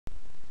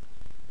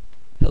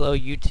Hello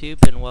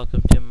YouTube and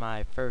welcome to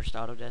my first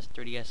Autodesk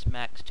 3ds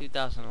Max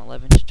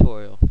 2011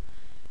 tutorial.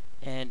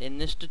 And in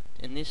this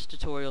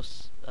tutorial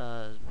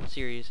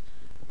series,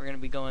 we're going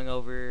to be going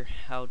over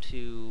how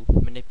to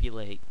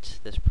manipulate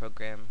this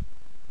program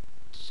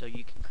so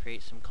you can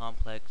create some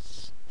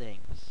complex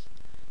things.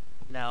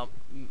 Now,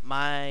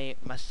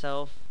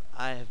 myself,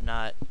 I have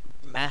not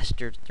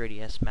mastered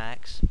 3ds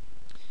Max.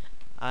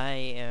 I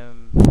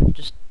am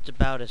just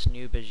about as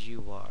noob as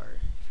you are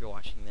if you're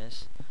watching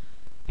this,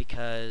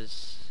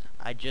 because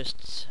I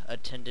just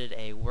attended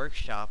a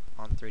workshop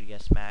on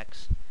 3ds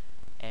Max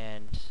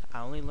and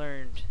I only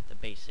learned the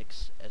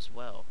basics as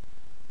well,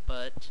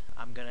 but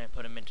I'm gonna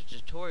put them into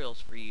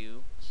tutorials for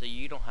you so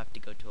you don't have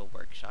to go to a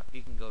workshop.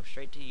 You can go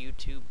straight to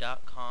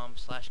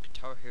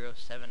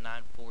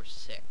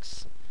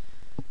youtube.com/GuitarHero7946.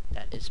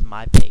 That is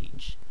my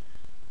page,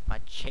 my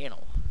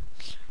channel.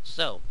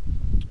 So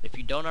if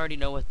you don't already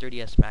know what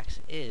 3ds Max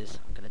is,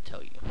 I'm gonna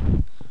tell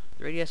you.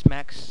 3ds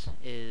Max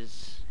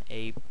is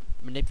a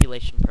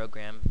manipulation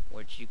program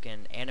which you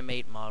can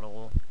animate,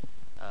 model,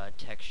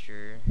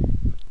 texture,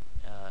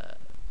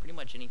 pretty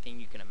much anything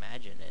you can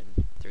imagine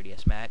in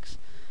 3ds Max.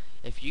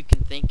 If you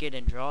can think it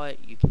and draw it,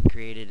 you can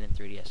create it in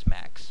 3ds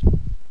Max,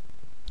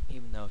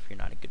 even though if you're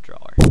not a good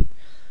drawer.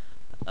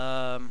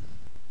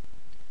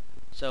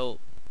 So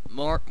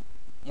more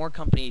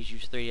companies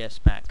use 3ds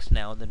Max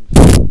now than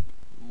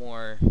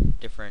more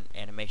different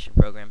animation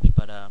programs,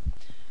 but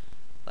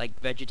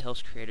like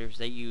VeggieTales creators,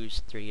 they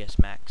use 3ds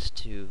Max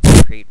to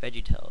create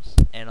VeggieTales,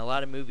 and a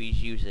lot of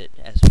movies use it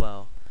as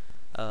well,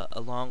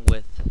 along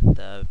with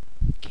the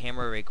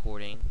camera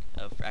recording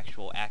of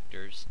actual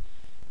actors.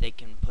 They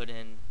can put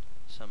in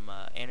some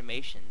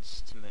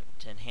animations to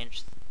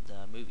enhance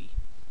the movie.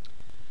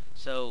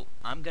 So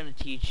I'm going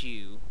to teach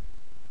you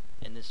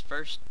in this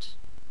first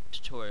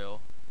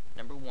tutorial,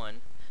 number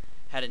 1,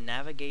 how to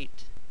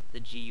navigate the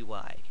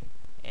GUI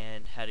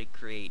and how to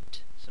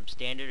create some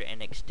standard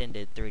and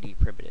extended 3D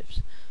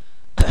primitives.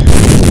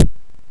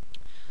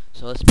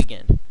 So let's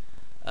begin.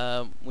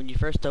 When you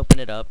first open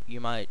it up, you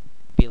might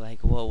be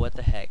like, whoa, what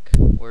the heck?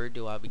 Where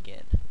do I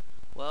begin?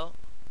 Well,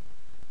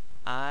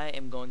 I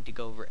am going to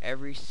go over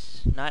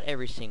not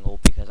every single,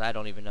 because I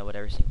don't even know what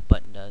every single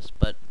button does,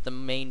 but the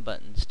main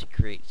buttons to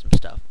create some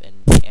stuff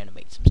and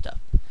animate some stuff.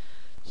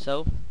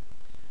 So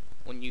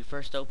when you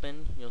first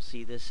open, you'll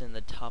see this in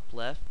the top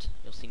left.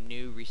 You'll see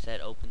New,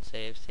 Reset, Open,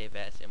 Save, Save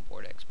As,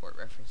 Import, Export,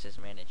 References,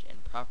 Manage,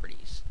 and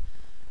Properties.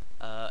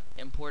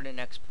 Import and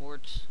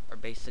export are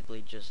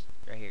basically just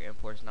right here.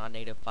 Imports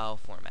non-native file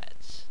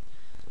formats.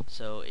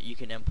 So you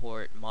can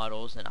import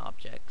models and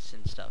objects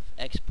and stuff.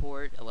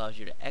 Export allows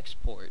you to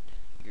export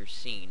your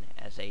scene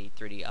as a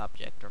 3D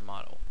object or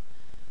model.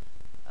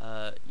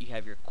 You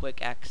have your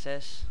Quick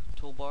Access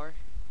toolbar,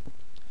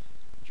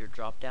 your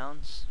drop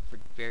downs for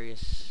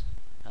various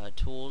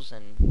tools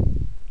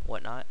and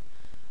whatnot.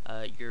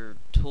 Your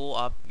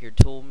tool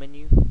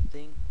menu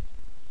thing.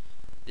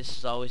 This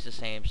is always the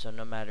same, so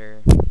no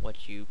matter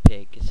what you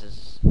pick, this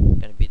is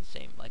gonna be the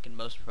same. Like in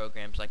most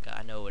programs, like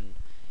I know in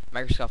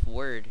Microsoft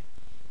Word,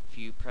 if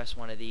you press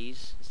one of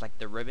these, it's like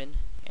the ribbon,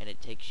 and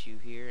it takes you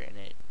here, and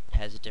it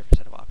has a different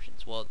set of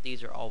options. Well,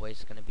 these are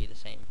always gonna be the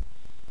same.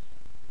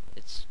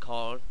 It's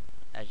called,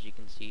 as you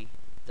can see,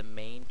 the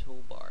main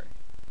toolbar.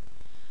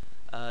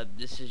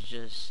 This is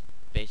just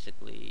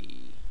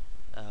basically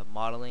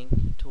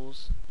modeling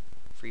tools,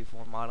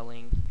 freeform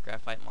modeling,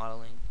 graphite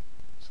modeling,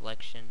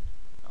 selection,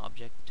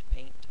 object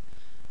paint.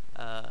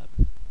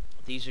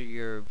 These are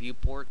your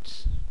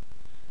viewports.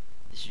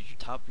 This is your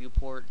top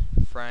viewport,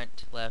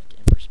 front, left,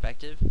 and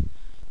perspective.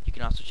 You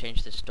can also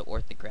change this to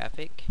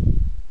orthographic,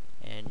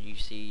 and you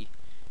see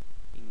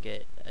you can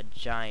get a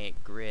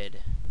giant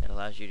grid that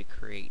allows you to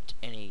create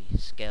any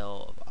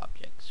scale of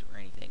objects or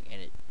anything,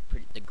 and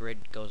the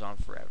grid goes on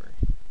forever.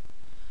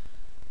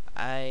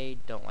 I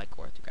don't like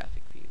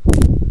orthographic view.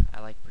 I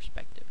like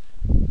perspective.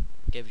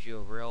 It gives you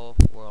a real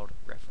world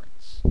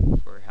reference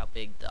for how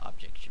big the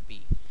object should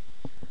be.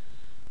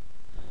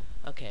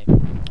 Okay,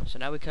 so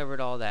now we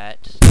covered all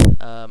that.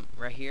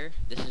 Right here,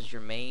 this is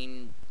your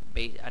main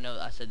base. I know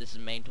I said this is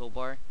main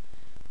toolbar,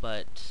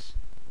 but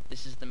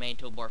this is the main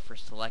toolbar for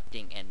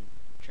selecting and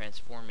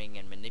transforming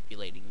and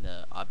manipulating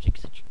the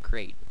objects that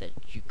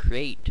you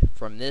create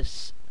from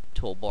this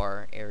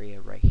toolbar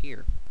area right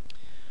here.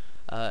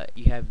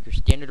 You have your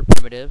standard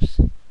primitives: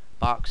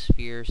 box,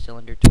 sphere,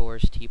 cylinder,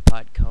 torus,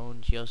 teapot,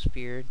 cone,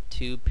 geosphere,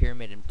 tube,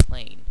 pyramid, and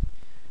plane.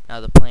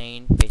 Now the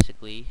plane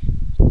basically,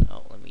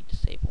 let me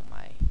disable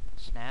my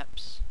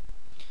snaps,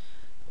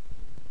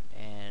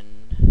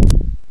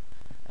 and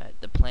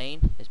the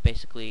plane is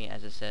basically,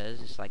 as it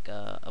says, it's like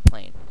a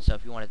plane. So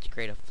if you wanted to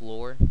create a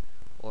floor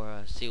or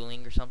a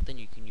ceiling or something,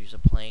 you can use a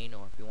plane.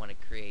 Or if you want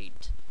to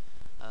create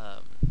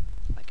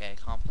like a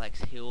complex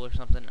hill or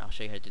something, I'll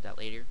show you how to do that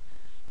later,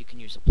 you can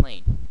use a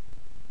plane.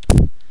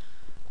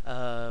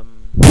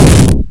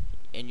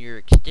 In your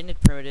extended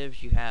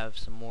primitives, you have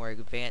some more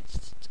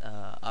advanced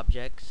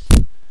objects.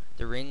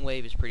 The ring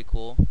wave is pretty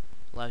cool.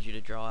 Allows you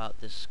to draw out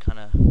this kind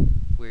of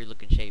weird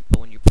looking shape, but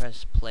when you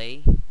press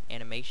play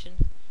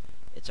animation,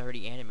 it's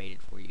already animated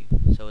for you,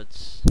 so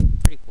it's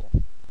pretty cool.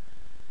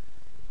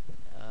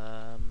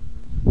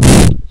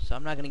 So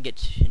I'm not going to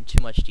get in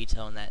too much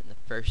detail on that in the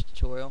first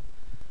tutorial.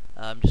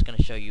 I'm just going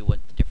to show you what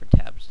the different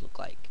tabs look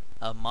like.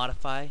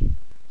 Modify,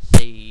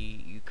 say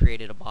you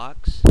created a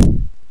box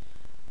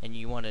and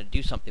you want to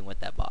do something with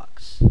that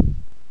box.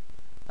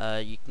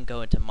 You can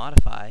go into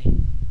modify,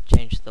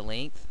 change the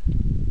length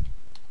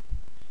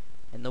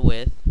and the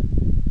width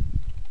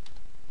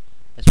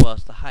as well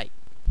as the height.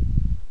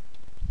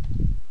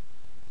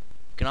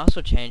 You can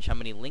also change how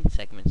many link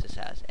segments this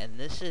has, and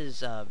this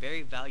is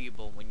very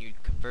valuable when you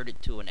convert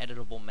it to an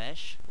editable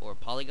mesh or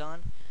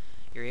polygon.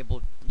 You're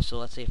able, so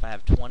let's say if I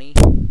have 20,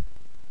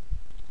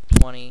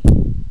 20,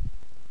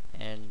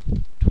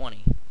 and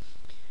 20,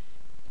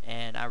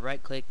 and I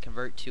right click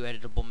convert to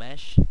editable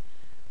mesh,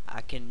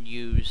 I can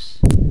use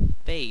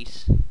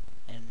face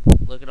and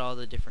look at all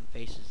the different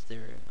faces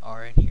there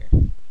are in here.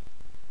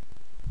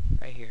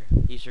 Right here,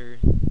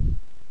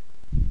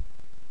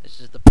 this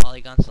is the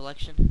polygon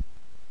selection.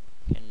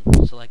 You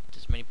can select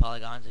as many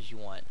polygons as you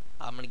want.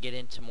 I'm going to get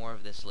into more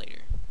of this later.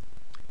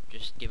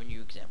 Just giving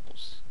you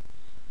examples.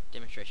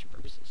 Demonstration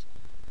purposes.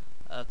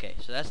 Okay,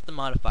 so that's the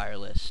modifier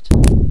list.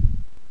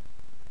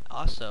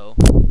 Also,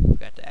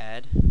 forgot to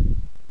add,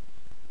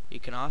 you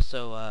can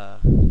also,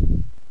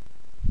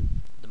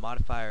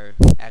 the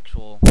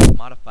actual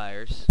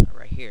modifiers are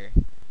right here.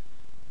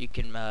 You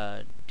can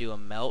do a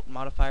melt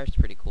modifier, it's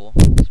pretty cool.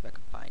 Let's see if I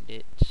can find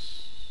it.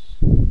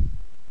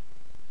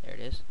 There it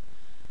is.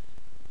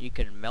 You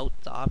can melt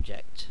the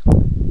object,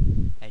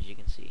 as you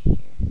can see here.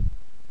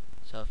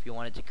 So if you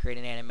wanted to create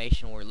an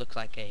animation where it looks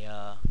like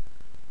a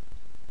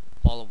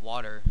ball of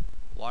water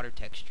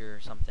texture or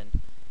something,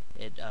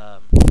 it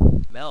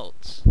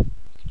melts, you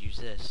could use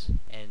this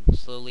and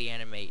slowly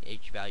animate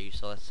each value.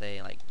 So let's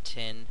say like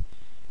 10,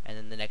 and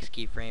then the next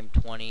keyframe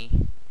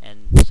 20,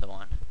 and so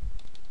on.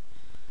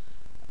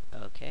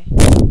 Okay.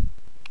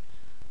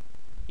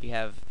 You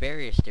have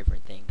various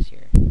different things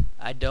here.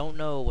 I don't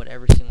know what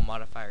every single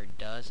modifier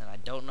does, and I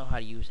don't know how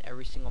to use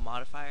every single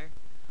modifier,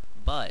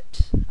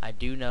 but I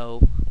do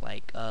know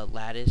like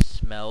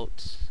lattice,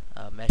 melt,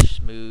 mesh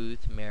smooth,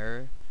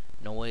 mirror,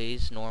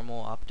 noise,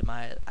 normal,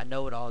 optimize. I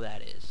know what all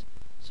that is,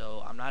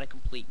 so I'm not a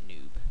complete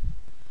noob.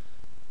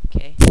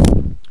 Okay.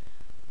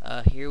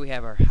 Here we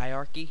have our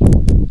hierarchy.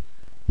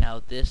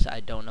 Now this, I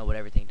don't know what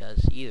everything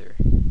does either,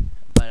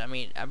 but I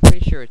mean, I'm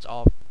pretty sure it's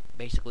all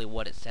basically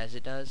what it says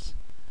it does.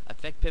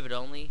 Affect pivot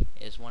only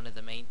is one of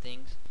the main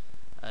things.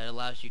 It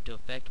allows you to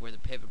affect where the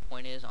pivot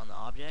point is on the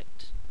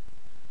object.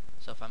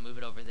 So if I move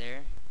it over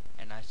there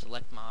and I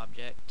select my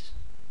object,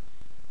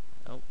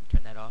 oh,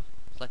 turn that off.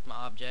 Select my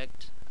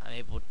object, I'm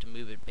able to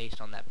move it based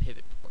on that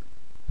pivot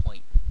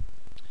point.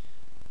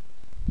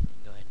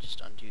 Go ahead and just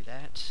undo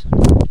that.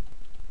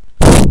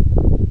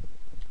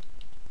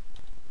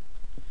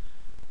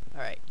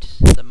 Alright,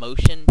 the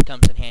motion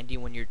comes in handy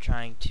when you're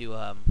trying to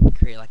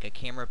create like a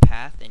camera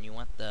path and you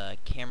want the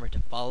camera to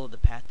follow the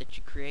path that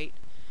you create.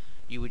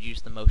 You would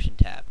use the motion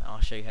tab, and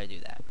I'll show you how to do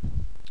that.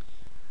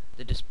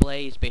 The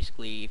display is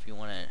basically if you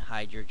want to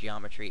hide your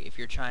geometry. If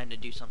you're trying to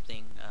do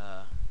something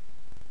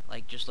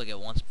like just look at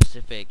one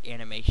specific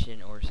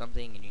animation or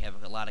something and you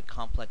have a lot of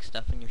complex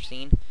stuff in your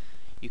scene,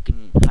 you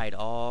can hide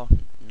all,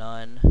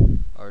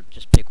 none, or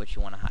just pick what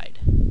you want to hide.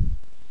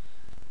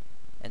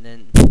 And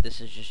then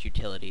this is just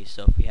utilities.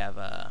 So if you have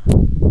a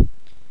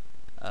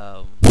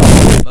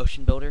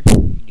motion builder, you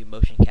can do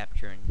motion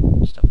capture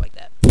and stuff like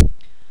that.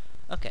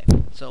 Okay,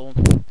 so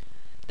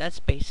that's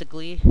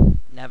basically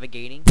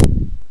navigating.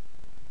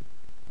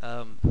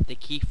 The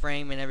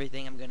keyframe and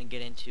everything I'm going to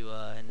get into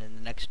in the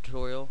next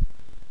tutorial,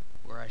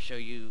 where I show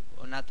you,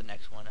 well, not the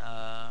next one,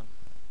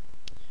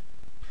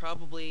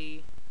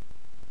 probably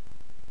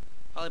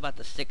about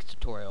the 6th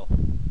tutorial.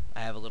 I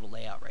have a little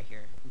layout right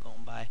here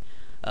going by.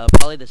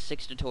 Probably the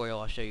 6th tutorial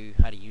I'll show you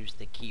how to use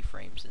the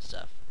keyframes and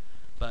stuff.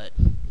 But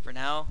for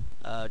now,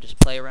 just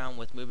play around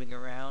with moving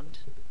around.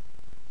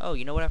 Oh,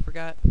 you know what I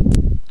forgot?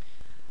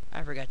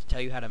 I forgot to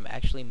tell you how to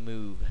actually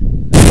move.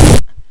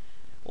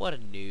 What a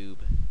noob.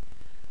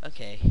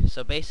 Okay,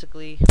 so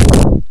basically,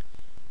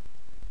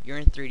 you're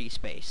in 3D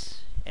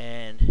space,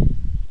 and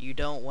you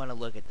don't want to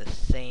look at the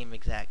same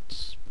exact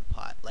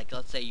spot. Like,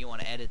 let's say you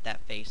want to edit that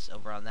face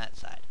over on that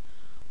side.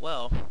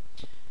 Well,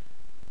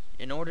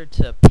 in order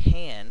to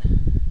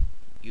pan,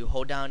 you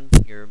hold down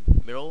your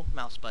middle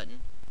mouse button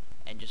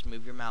and just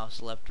move your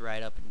mouse left,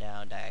 right, up and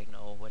down,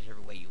 diagonal,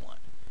 whichever way you want.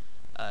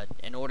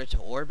 In order to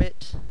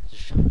orbit,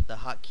 the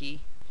hotkey,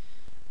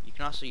 you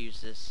can also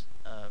use this,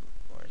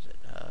 where is it,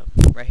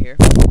 right here,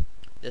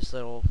 this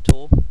little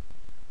tool.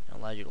 It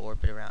allows you to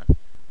orbit around,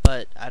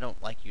 but I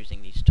don't like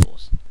using these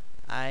tools.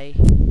 I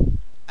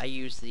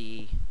use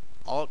the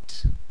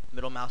Alt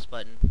middle mouse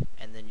button,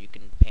 and then you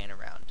can pan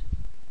around.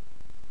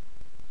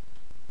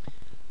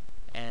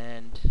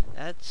 And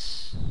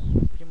that's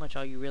pretty much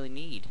all you really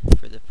need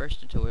for the first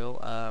tutorial.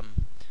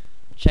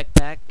 Check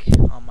back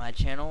on my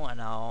channel and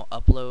I'll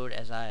upload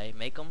as I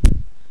make them.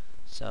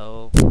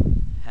 So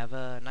have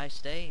a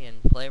nice day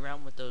and play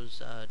around with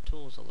those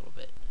tools a little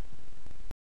bit.